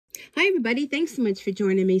Hi everybody, thanks so much for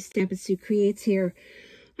joining me. Stampin' Sue Creates here.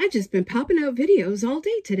 I've just been popping out videos all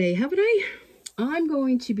day today, haven't I? I'm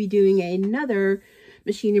going to be doing another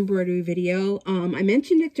machine embroidery video. I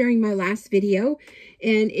mentioned it during my last video,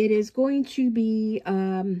 and it is going to be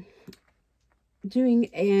doing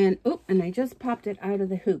an, and I just popped it out of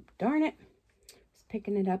the hoop. Darn it. I was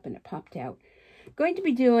picking it up and it popped out. Going to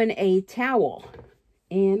be doing a towel.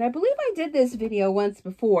 And I believe I did this video once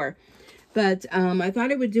before, but I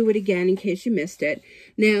thought I would do it again in case you missed it.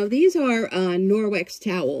 Now, these are Norwex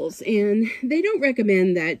towels, and they don't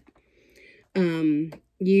recommend that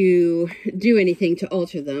you do anything to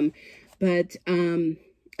alter them, but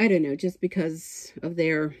I don't know, just because of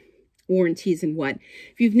their warranties and what.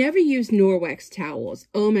 If you've never used Norwex towels,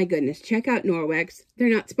 oh my goodness, check out Norwex.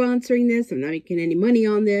 They're not sponsoring this. I'm not making any money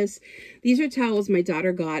on this. These are towels my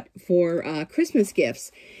daughter got for Christmas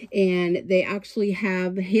gifts, and they actually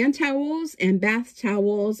have hand towels and bath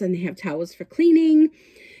towels, and they have towels for cleaning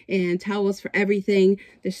and towels for everything.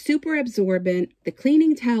 They're super absorbent. The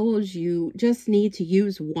cleaning towels, you just need to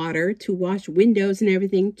use water to wash windows and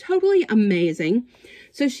everything. Totally amazing.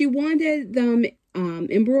 So she wanted them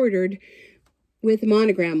embroidered with a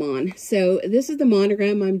monogram on. So this is the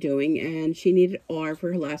monogram I'm doing, and she needed R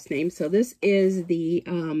for her last name. So this is the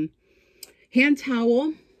hand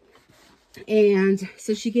towel, and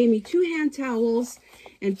so she gave me 2 hand towels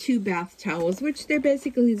and 2 bath towels, which they're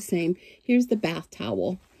basically the same. Here's the bath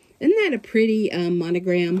towel. Isn't that a pretty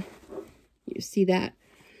monogram? You see that?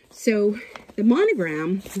 So the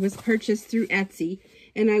monogram was purchased through Etsy,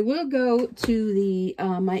 and I will go to the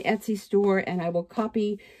my Etsy store and I will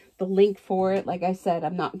copy the link for it. Like I said,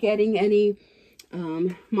 I'm not getting any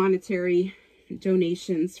monetary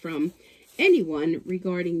donations from anyone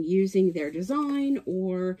regarding using their design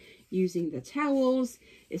or using the towels.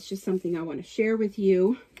 It's just something I want to share with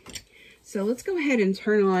you. So let's go ahead and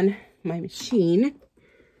turn on my machine.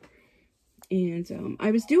 And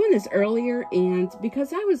I was doing this earlier, and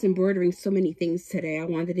because I was embroidering so many things today, I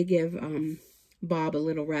wanted to give Bob a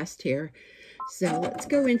little rest here. So let's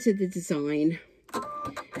go into the design.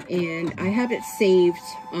 And I have it saved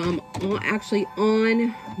actually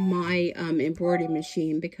on my embroidery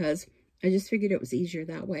machine, because I just figured it was easier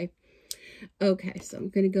that way. Okay, so I'm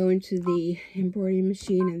going to go into the embroidery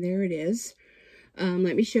machine, and there it is.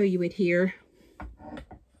 Let me show you it here.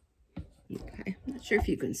 Okay, I'm not sure if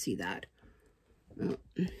you can see that. Oh,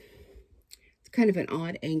 it's kind of an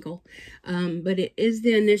odd angle, but it is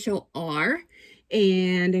the initial R,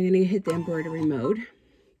 and I'm going to hit the embroidery mode.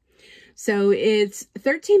 So it's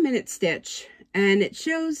 13-minute stitch, and it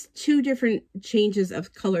shows 2 different changes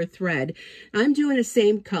of color thread. I'm doing the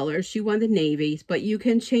same color. She wanted navy, but you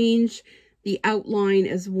can change the outline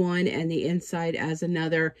as one and the inside as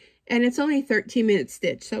another, and it's only 13-minute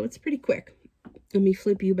stitch, so it's pretty quick. Let me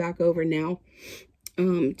flip you back over now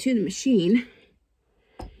to the machine.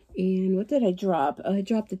 And what did I drop? I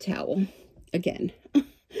dropped the towel again.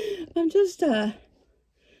 I'm just not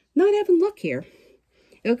having luck here.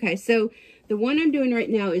 Okay, so the one I'm doing right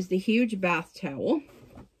now is the huge bath towel.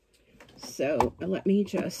 So let me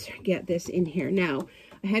just get this in here. Now,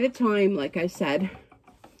 ahead of time, like I said,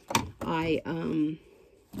 I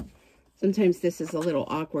sometimes this is a little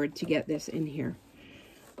awkward to get this in here.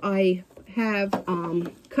 I have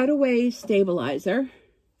cutaway stabilizer,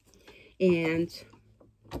 and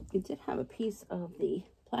it did have a piece of the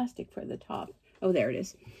plastic for the top. Oh, there it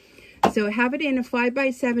is. So I have it in a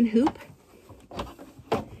 5x7 hoop.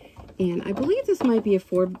 And I believe this might be a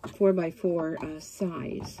 4x4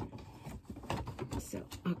 size. So,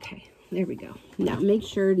 okay, there we go. Now make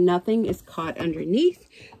sure nothing is caught underneath.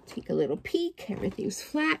 Take a little peek. Everything's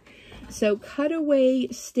flat. So cutaway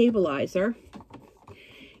stabilizer.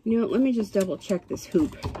 You know, let me just double check this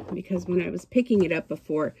hoop, because when I was picking it up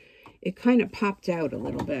before, it kind of popped out a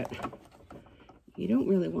little bit. You don't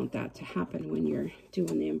really want that to happen when you're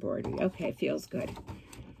doing the embroidery. Okay, feels good.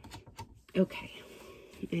 Okay,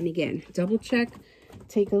 and again, double check,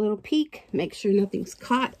 take a little peek, make sure nothing's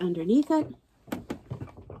caught underneath it.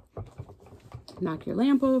 Knock your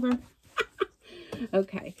lamp over.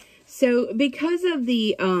 Okay, so because of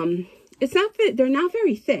the, they're not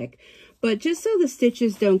very thick, but just so the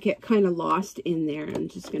stitches don't get kind of lost in there, I'm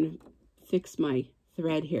just going to fix my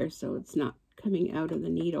thread here so it's not coming out of the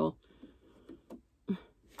needle.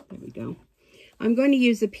 There we go. I'm going to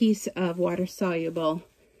use a piece of water-soluble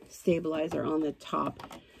stabilizer on the top.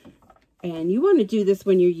 And you want to do this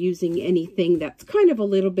when you're using anything that's kind of a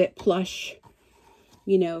little bit plush,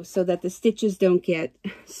 you know, so that the stitches don't get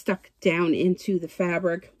stuck down into the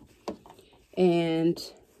fabric. And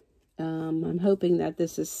I'm hoping that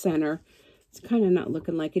this is center. It's kind of not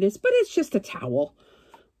looking like it is, but it's just a towel.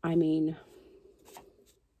 I mean,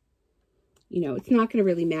 you know, it's not going to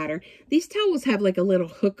really matter. These towels have like a little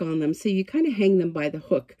hook on them, so you kind of hang them by the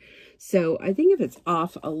hook. So I think if it's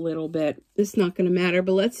off a little bit, it's not going to matter.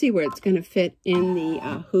 But let's see where it's going to fit in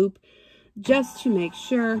the hoop, just to make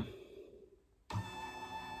sure.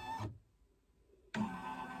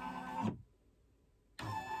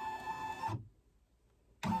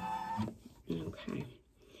 Okay.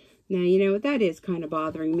 Now, you know, that is kind of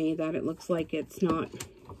bothering me, that it looks like it's not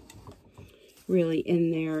really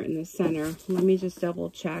in there in the center. Let me just double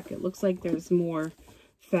check. It looks like there's more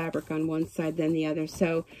fabric on one side than the other.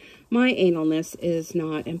 So my analness is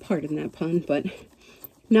not, and pardon that pun, but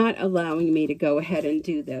not allowing me to go ahead and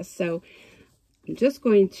do this. So I'm just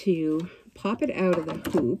going to pop it out of the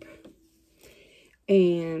hoop,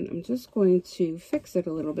 and I'm just going to fix it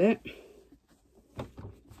a little bit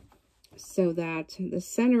so that the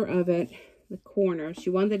center of it, the corner, she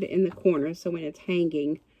wanted it in the corner, so when it's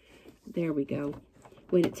hanging, there we go.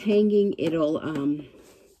 When it's hanging, it'll,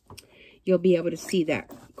 you'll be able to see that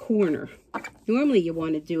corner. Normally you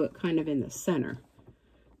want to do it kind of in the center,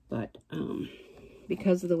 but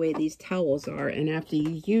because of the way these towels are, and after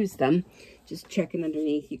you use them, just checking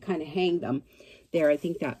underneath, you kind of hang them there. I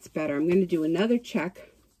think that's better. I'm going to do another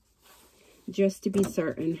check just to be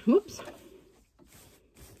certain. Whoops.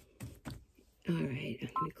 All right, I'm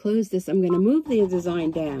going to close this. I'm going to move the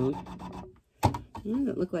design down. Oh,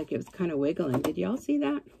 it looked like it was kind of wiggling. Did y'all see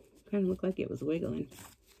that? Kind of looked like it was wiggling.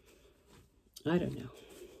 I don't know.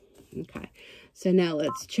 Okay, so now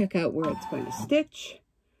let's check out where it's going to stitch.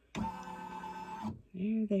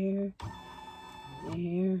 There.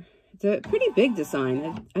 It's a pretty big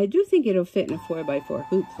design. I do think it'll fit in a 4x4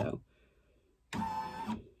 hoop, though.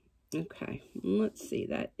 Okay, let's see.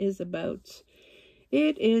 That is about...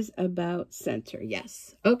 It is about center,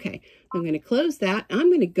 yes. Okay, I'm going to close that. I'm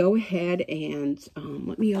going to go ahead and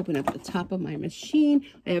let me open up the top of my machine.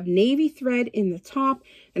 I have navy thread in the top,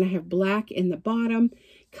 and I have black in the bottom.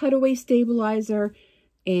 Cutaway stabilizer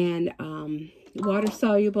and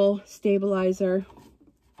water-soluble stabilizer.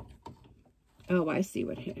 Oh, I see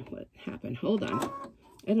what happened. Hold on.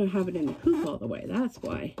 I don't have it in the hoop all the way. That's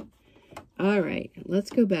why. All right,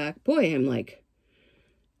 let's go back. Boy, I'm like...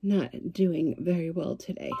 not doing very well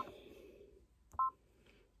today.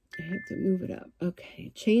 I have to move it up.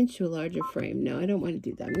 Okay, change to a larger frame. No, I don't want to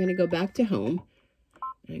do that. I'm going to go back to home.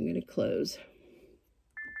 And I'm going to close.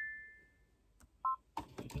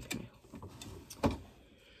 Okay.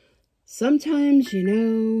 Sometimes, you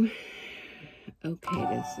know... Okay,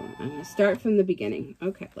 I'm going to start from the beginning.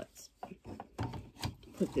 Okay, let's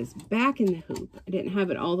put this back in the hoop. I didn't have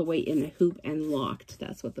it all the way in the hoop and locked.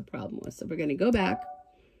 That's what the problem was. So we're going to go back.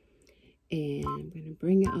 And I'm going to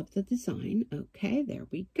bring up the design. Okay, there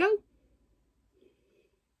we go.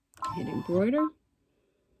 Hit embroider.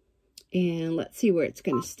 And let's see where it's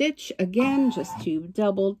going to stitch. Again, just to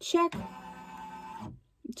double check.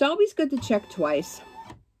 It's always good to check twice.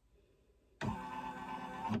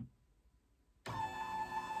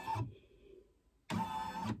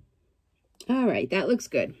 All right, that looks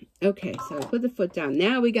good. Okay, so put the foot down.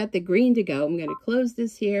 Now we got the green to go. I'm going to close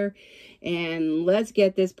this here, and let's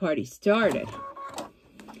get this party started.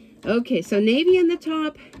 Okay, so navy in the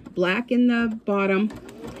top, black in the bottom,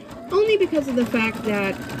 only because of the fact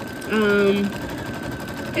that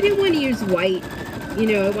I didn't want to use white. You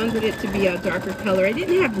know, I wanted it to be a darker color. I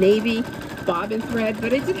didn't have navy bobbin thread,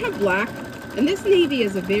 but I did have black, and this navy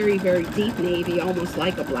is a very, very deep navy, almost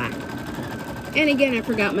like a black. And again, I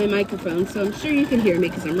forgot my microphone, so I'm sure you can hear me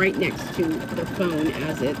because I'm right next to the phone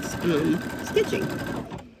as it's stitching.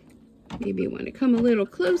 Maybe you want to come a little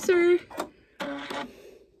closer.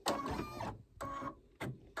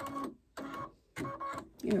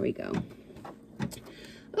 There we go.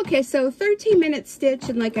 Okay, so 13-minute stitch,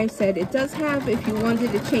 and like I said, it does have, if you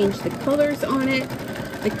wanted to change the colors on it,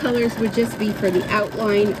 the colors would just be for the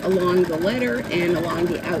outline along the letter and along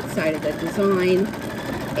the outside of the design.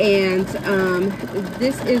 And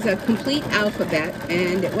this is a complete alphabet,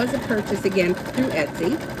 and it was a purchase again through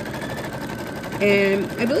Etsy. And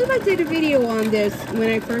I believe I did a video on this when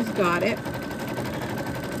I first got it,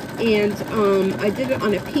 and I did it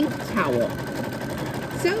on a pink towel.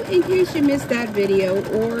 So in case you missed that video,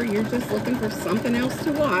 or you're just looking for something else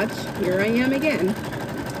to watch, here I am again.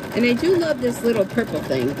 And I do love this little purple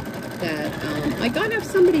thing that I got off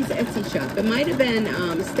somebody's Etsy shop. It might have been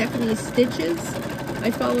Stephanie's Stitches. I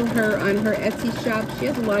follow her on her Etsy shop. She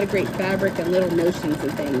has a lot of great fabric and little notions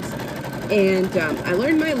and things. And I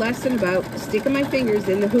learned my lesson about sticking my fingers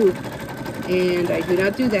in the hoop, and I do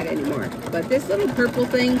not do that anymore. But this little purple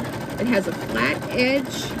thing, it has a flat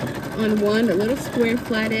edge on one, a little square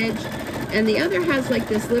flat edge, And the other has like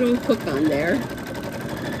this little hook on there.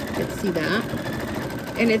 Let's see that.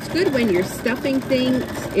 And it's good when you're stuffing things.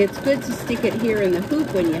 It's good to stick it here in the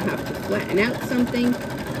hoop when you have to flatten out something.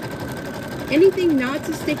 Anything not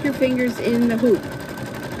to stick your fingers in the hoop.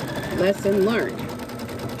 Lesson learned.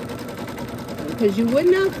 Because you would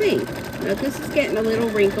not think. Now this is getting a little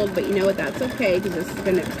wrinkled, but you know what, that's okay, because this is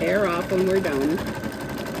going to tear off when we're done.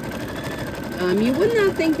 You would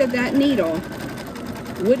not think that that needle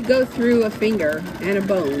would go through a finger and a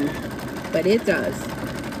bone, but it does.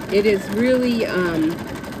 It is really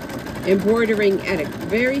embroidering at a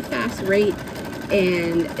very fast rate,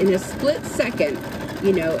 and in a split second,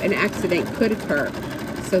 you know, an accident could occur.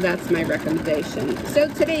 So that's my recommendation. So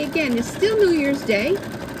today again is still New Year's Day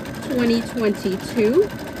 2022,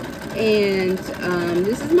 and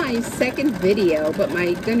this is my second video, but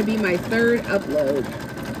going to be my third upload.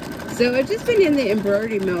 So I've just been in the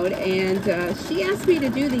embroidery mode, and she asked me to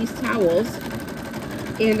do these towels,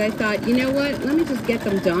 and I thought, you know what, let me just get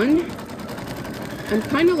them done. I'm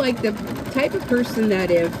kind of like the type of person that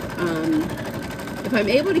if I'm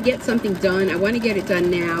able to get something done, I want to get it done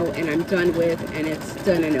now, and I'm done with, and it's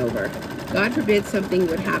done and over. God forbid something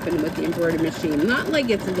would happen with the embroidery machine. Not like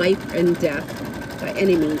it's life and death, by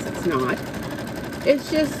any means, it's not. It's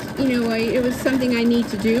just, you know, it was something I need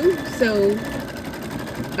to do, so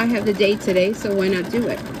I have the day today, so why not do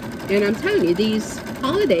it? And I'm telling you, these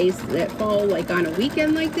holidays that fall like on a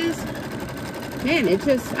weekend like this, man, it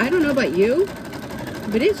just, I don't know about you,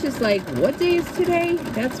 but it's just like, what day is today?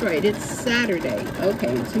 That's right, it's Saturday.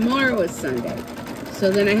 Okay, and tomorrow is Sunday. So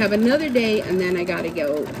then I have another day, and then I gotta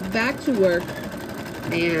go back to work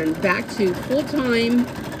and back to full-time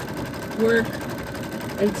work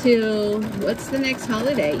until, what's the next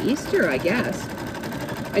holiday? Easter, I guess.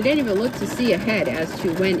 I didn't even look to see ahead as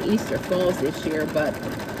to when Easter falls this year, but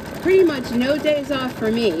pretty much no days off for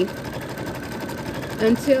me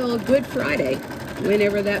until Good Friday,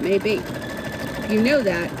 whenever that may be. If you know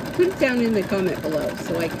that, put it down in the comment below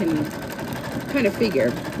so I can kind of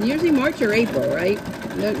figure. Usually March or April, right?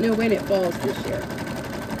 Don't know when it falls this year.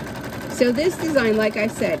 So this design, like I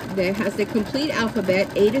said, that has the complete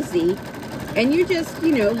alphabet A to Z, and you just,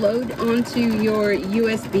 you know, load onto your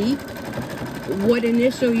USB what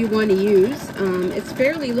initial you want to use. It's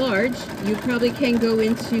fairly large. You probably can go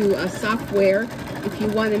into a software if you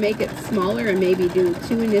want to make it smaller and maybe do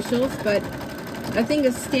 2 initials, but I think a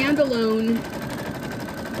standalone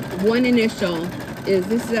 1 initial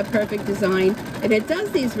this is a perfect design, and it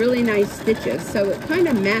does these really nice stitches, so it kind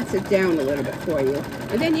of mats it down a little bit for you,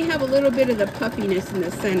 and then you have a little bit of the puffiness in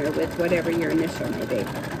the center with whatever your initial may be.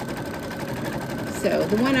 So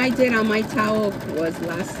the one I did on my towel was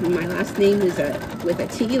my last name is with a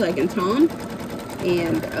T, like in Tom,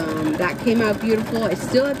 and that came out beautiful. I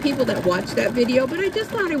still have people that watch that video, but I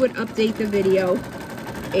just thought I would update the video.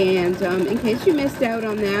 And in case you missed out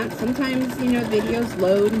on that, sometimes, you know, videos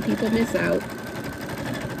load and people miss out.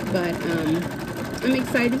 But I'm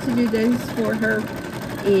excited to do this for her,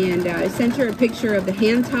 and I sent her a picture of the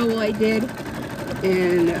hand towel I did,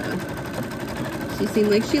 and she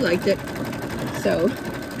seemed like she liked it. So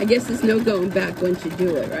I guess there's no going back once you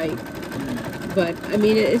do it, right? But I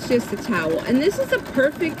mean, it's just a towel, and this is a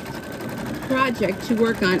perfect project to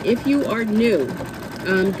work on if you are new.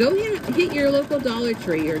 Go hit your local Dollar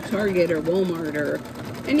Tree or Target or Walmart or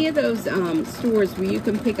any of those stores where you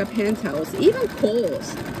can pick up hand towels. Even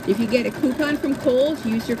Kohl's. If you get a coupon from Kohl's,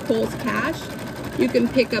 use your Kohl's cash. You can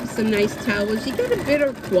pick up some nice towels. You get a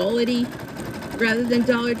better quality rather than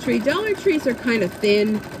Dollar Tree. Dollar Trees are kind of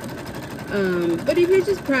thin. But if you're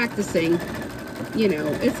just practicing, you know,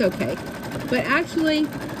 it's okay. But actually,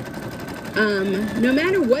 no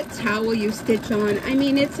matter what towel you stitch on, I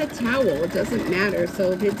mean, it's a towel. It doesn't matter.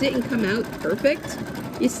 So if it didn't come out perfect,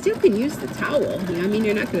 you still can use the towel. You know, I mean,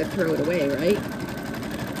 you're not going to throw it away, right?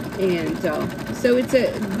 And so it's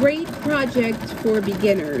a great project for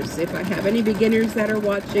beginners. If I have any beginners that are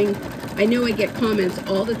watching, I know I get comments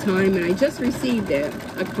all the time, and I just received a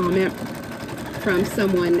comment from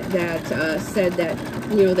someone that said that,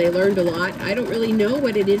 you know, they learned a lot. I don't really know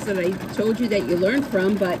what it is that I told you that you learned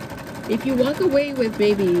from, but if you walk away with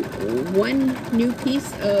maybe 1 new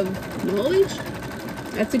piece of knowledge,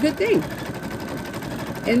 that's a good thing.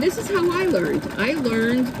 And this is how I learned. I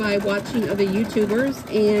learned by watching other YouTubers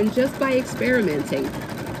and just by experimenting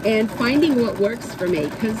and finding what works for me,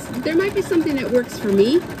 because there might be something that works for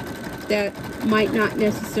me that might not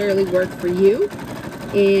necessarily work for you.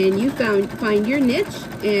 And you find your niche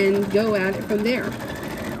and go at it from there.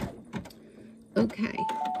 Okay,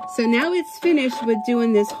 so now it's finished with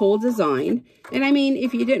doing this whole design. And I mean,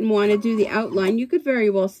 if you didn't want to do the outline, you could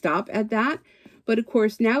very well stop at that. But of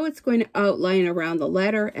course, now it's going to outline around the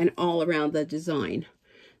letter and all around the design.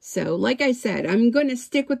 So like I said, I'm going to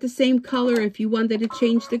stick with the same color. If you wanted to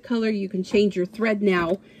change the color, you can change your thread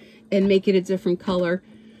now and make it a different color.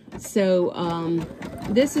 So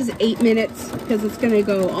this is 8 minutes because it's going to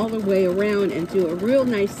go all the way around and do a real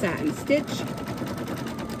nice satin stitch.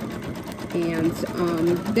 And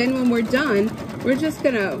then when we're done, we're just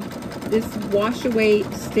going to, this wash away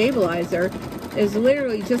stabilizer is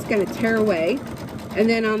literally just going to tear away. And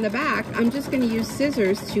then on the back, I'm just going to use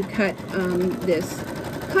scissors to cut this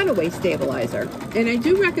cutaway stabilizer. And I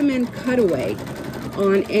do recommend cutaway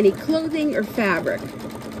on any clothing or fabric,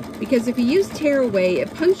 because if you use tearaway,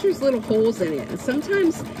 it punctures little holes in it. And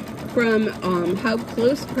sometimes from how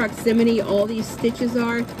close proximity all these stitches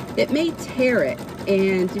are, it may tear it.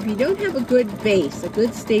 And if you don't have a good base, a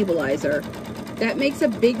good stabilizer, that makes a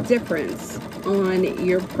big difference on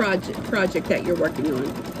your project that you're working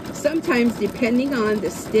on. Sometimes, depending on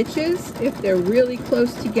the stitches, if they're really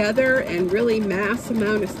close together and really mass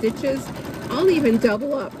amount of stitches, I'll even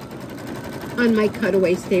double up on my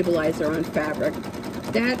cutaway stabilizer on fabric.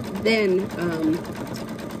 That then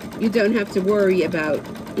you don't have to worry about,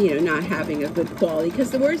 you know, not having a good quality,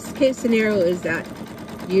 because the worst case scenario is that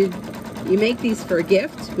you make these for a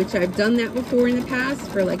gift, which I've done that before in the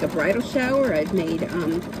past for like a bridal shower. I've made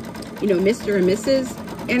you know, Mr. and Mrs.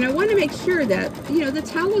 And I want to make sure that, you know, the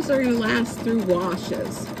towels are going to last through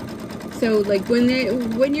washes. So like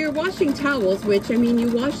when you're washing towels, which I mean,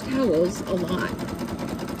 you wash towels a lot,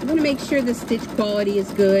 you want to make sure the stitch quality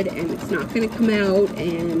is good and it's not going to come out,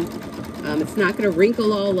 and it's not going to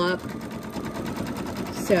wrinkle all up.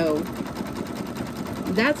 So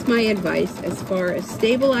that's my advice as far as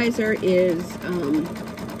stabilizer is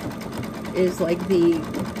like the,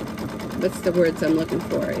 what's the words I'm looking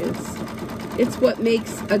for, it's what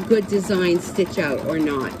makes a good design stitch out or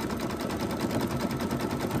not.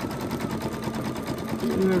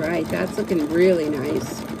 All right, that's looking really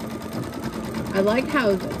nice. I like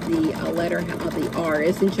how the letter, how the R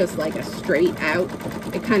isn't just like a straight out.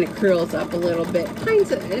 It kind of curls up a little bit.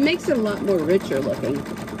 It makes it a lot more richer looking.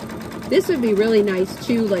 This would be really nice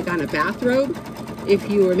too, like on a bathrobe.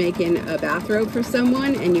 If you were making a bathrobe for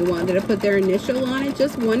someone and you wanted to put their initial on it,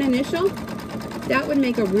 just one initial, that would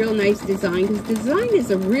make a real nice design, because design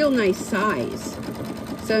is a real nice size.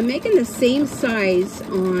 So I'm making the same size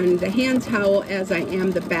on the hand towel as I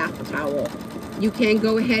am the bath towel. You can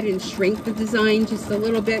go ahead and shrink the design just a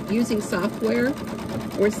little bit using software,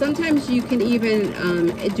 or sometimes you can even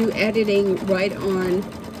do editing right on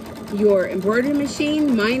your embroidery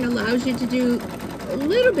machine. Mine allows you to do a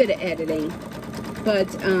little bit of editing, but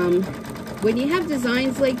when you have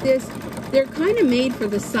designs like this, they're kind of made for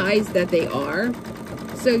the size that they are.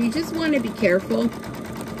 So you just want to be careful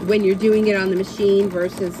when you're doing it on the machine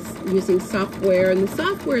versus using software. And the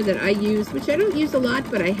software that I use, which I don't use a lot,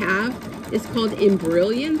 but I have, is called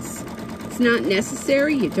Embroidery. It's not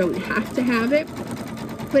necessary. You don't have to have it.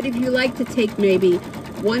 But if you like to take maybe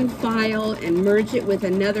one file and merge it with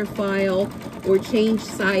another file or change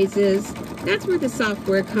sizes, that's where the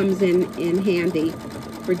software comes in handy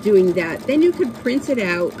for doing that. Then you could print it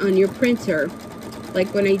out on your printer.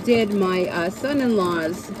 Like when I did my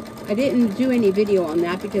son-in-law's, I didn't do any video on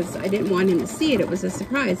that because I didn't want him to see it. It was a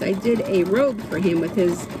surprise. I did a robe for him with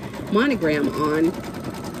his monogram on.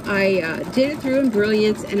 I did it through Embroidery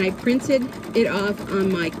and I printed it off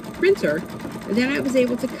on my printer. And then I was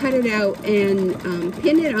able to cut it out and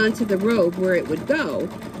pin it onto the robe where it would go.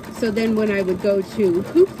 So then when I would go to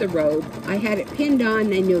hoop the robe, I had it pinned on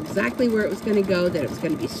and I knew exactly where it was going to go, that it was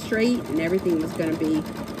going to be straight and everything was going to be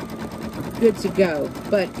good to go.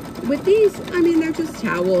 But with these, I mean, they're just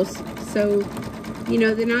towels. So, you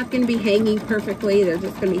know, they're not going to be hanging perfectly. They're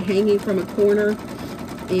just going to be hanging from a corner.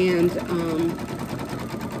 And,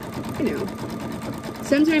 you know,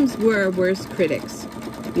 sometimes we're our worst critics.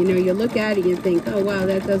 You know, you look at it and you think, oh, wow,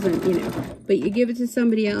 that doesn't, you know. But you give it to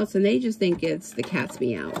somebody else and they just think it's the cat's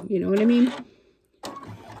meow. You know what I mean?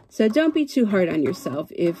 So don't be too hard on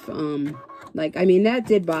yourself if, like, I mean, that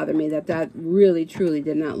did bother me, that really, truly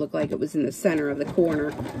did not look like it was in the center of the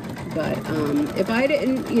corner. But if I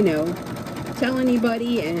didn't, you know, tell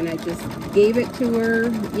anybody and I just gave it to her,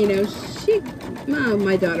 you know,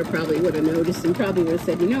 my daughter probably would have noticed and probably would have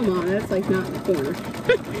said, you know, Mom, that's like not in the corner.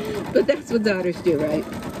 But that's what daughters do, right?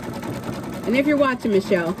 And if you're watching,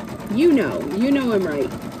 Michelle, you know I'm right.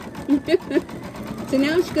 So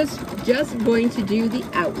now she's just going to do the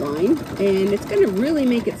outline, and it's going to really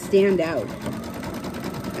make it stand out.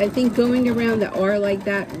 I think going around the R like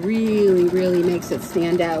that really, really makes it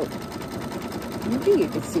stand out. I think you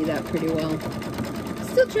can see that pretty well.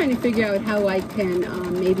 Still trying to figure out how I can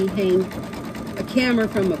maybe hang camera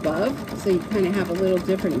from above, so you kind of have a little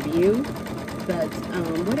different view. But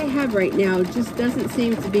what I have right now just doesn't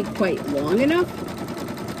seem to be quite long enough.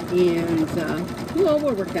 And, well,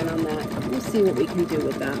 we're working on that. We'll see what we can do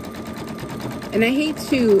with that. And I hate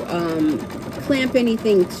to clamp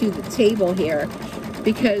anything to the table here,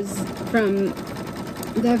 because from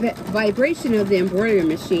the vibration of the embroidery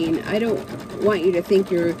machine, I don't want you to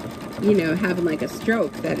think you're, you know, having like a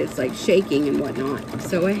stroke, that it's like shaking and whatnot.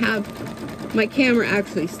 So I have my camera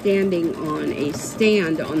actually standing on a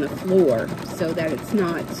stand on the floor so that it's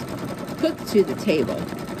not hooked to the table.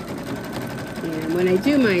 And when I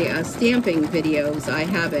do my stamping videos, I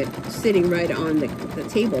have it sitting right on the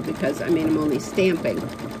table, because I mean, I'm only stamping.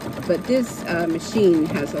 But this machine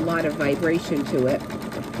has a lot of vibration to it,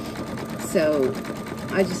 so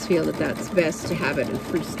I just feel that that's best to have it in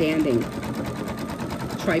freestanding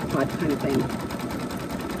tripod kind of thing.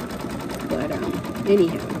 But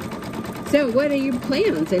anyhow, so what are your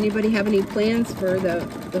plans? Anybody have any plans for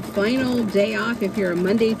the final day off, if you're a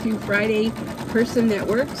Monday through Friday person that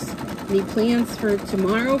works? Any plans for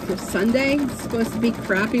tomorrow, for Sunday? It's supposed to be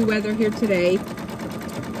crappy weather here today.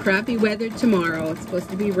 Crappy weather tomorrow. It's supposed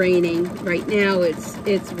to be raining. Right now it's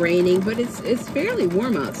raining, but it's fairly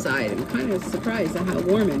warm outside. I'm kind of surprised at how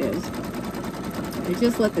warm it is. I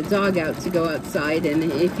just let the dog out to go outside, and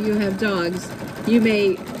if you have dogs, you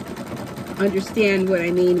may understand what I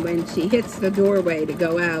mean when she hits the doorway to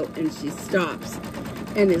go out and she stops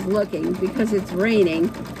and is looking, because it's raining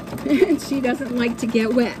and she doesn't like to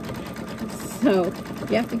get wet. So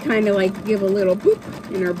you have to kind of like give a little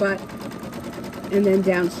boop in her butt, and then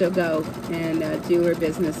down she'll go and do her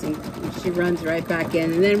business, and she runs right back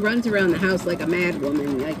in, and then runs around the house like a mad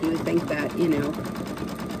woman. Like, you would think that, you know,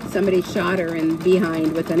 somebody shot her in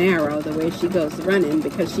behind with an arrow, the way she goes running,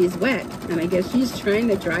 because she's wet, and I guess she's trying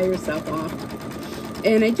to dry herself off.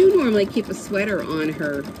 And I do normally keep a sweater on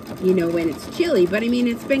her, you know, when it's chilly, but I mean,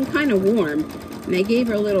 it's been kind of warm, and I gave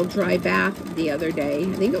her a little dry bath the other day,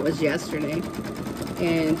 I think it was yesterday,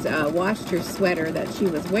 and washed her sweater that she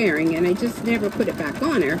was wearing, and I just never put it back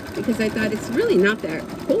on her, because I thought it's really not that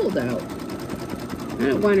cold out. I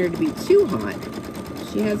don't want her to be too hot.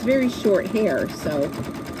 She has very short hair, so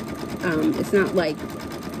it's not like,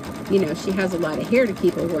 you know, she has a lot of hair to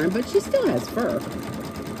keep her warm, but she still has fur.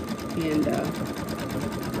 And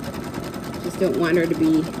just don't want her to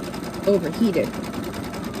be overheated.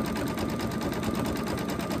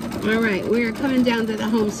 All right, we're coming down to the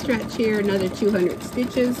home stretch here, another 200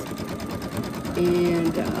 stitches.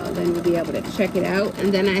 And then we'll be able to check it out.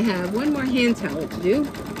 And then I have one more hand towel to do.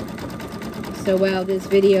 So while this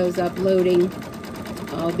video is uploading,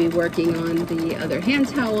 I'll be working on the other hand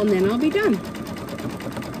towel, and then I'll be done.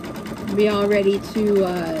 Be all ready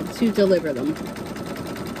to deliver them.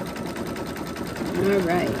 All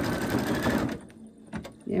right.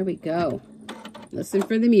 There we go. Listen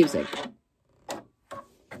for the music.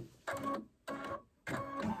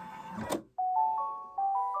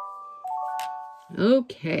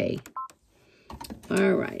 Okay.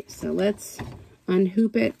 All right. So let's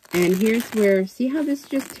unhoop it. And here's where, see how this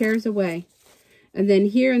just tears away? And then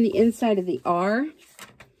here on the inside of the R,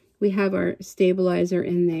 we have our stabilizer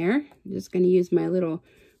in there. I'm just going to use my little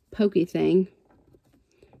pokey thing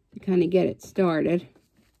to kind of get it started.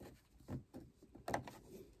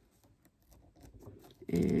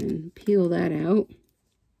 And peel that out.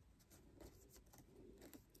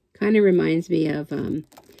 Kind of reminds me of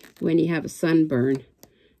when you have a sunburn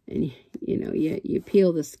and, you know, you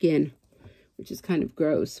peel the skin, which is kind of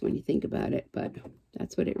gross when you think about it, but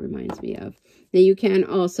that's what it reminds me of. Now, you can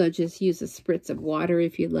also just use a spritz of water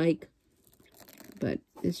if you like, but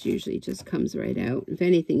this usually just comes right out. If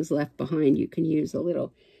anything's left behind, you can use a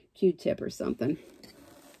little Q-tip or something.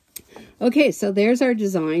 Okay, so there's our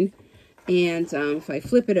design. And if I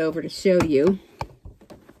flip it over to show you,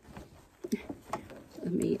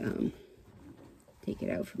 let me take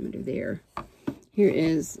it out from under there. Here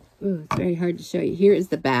is, oh, it's very hard to show you. Here is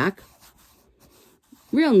the back.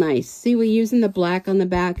 Real nice. See, we're using the black on the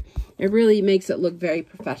back. It really makes it look very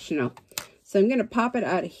professional. So I'm going to pop it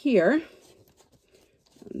out of here.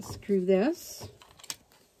 Unscrew this.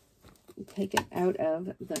 And take it out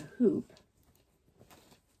of the hoop.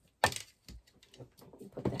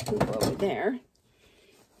 Put the hoop over there.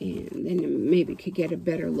 And then maybe could get a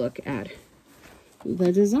better look at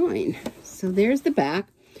the design. So there's the back.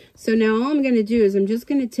 So now all I'm going to do is I'm just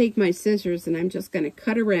going to take my scissors and I'm just going to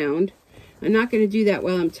cut around. I'm not going to do that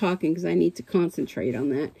while I'm talking because I need to concentrate on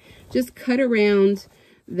that. Just cut around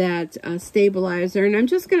that stabilizer, and I'm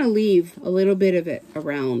just going to leave a little bit of it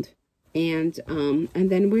around, and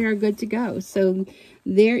then we are good to go. So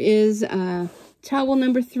there is towel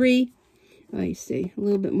number 3. I see, a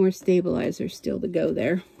little bit more stabilizer still to go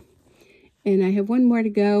there. And I have one more to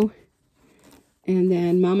go, and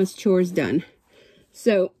then Mama's chores done.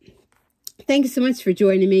 So thanks so much for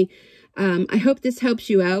joining me. I hope this helps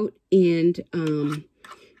you out in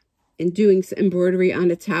doing some embroidery on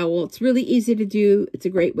a towel. It's really easy to do. It's a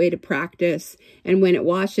great way to practice. And when it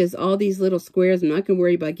washes, all these little squares, I'm not going to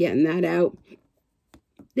worry about getting that out.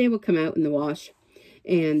 They will come out in the wash,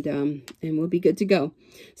 and we'll be good to go.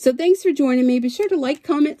 So thanks for joining me. Be sure to like,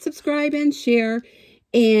 comment, subscribe, and share.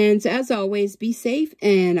 And as always, be safe,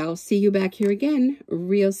 and I'll see you back here again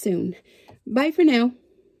real soon. Bye for now.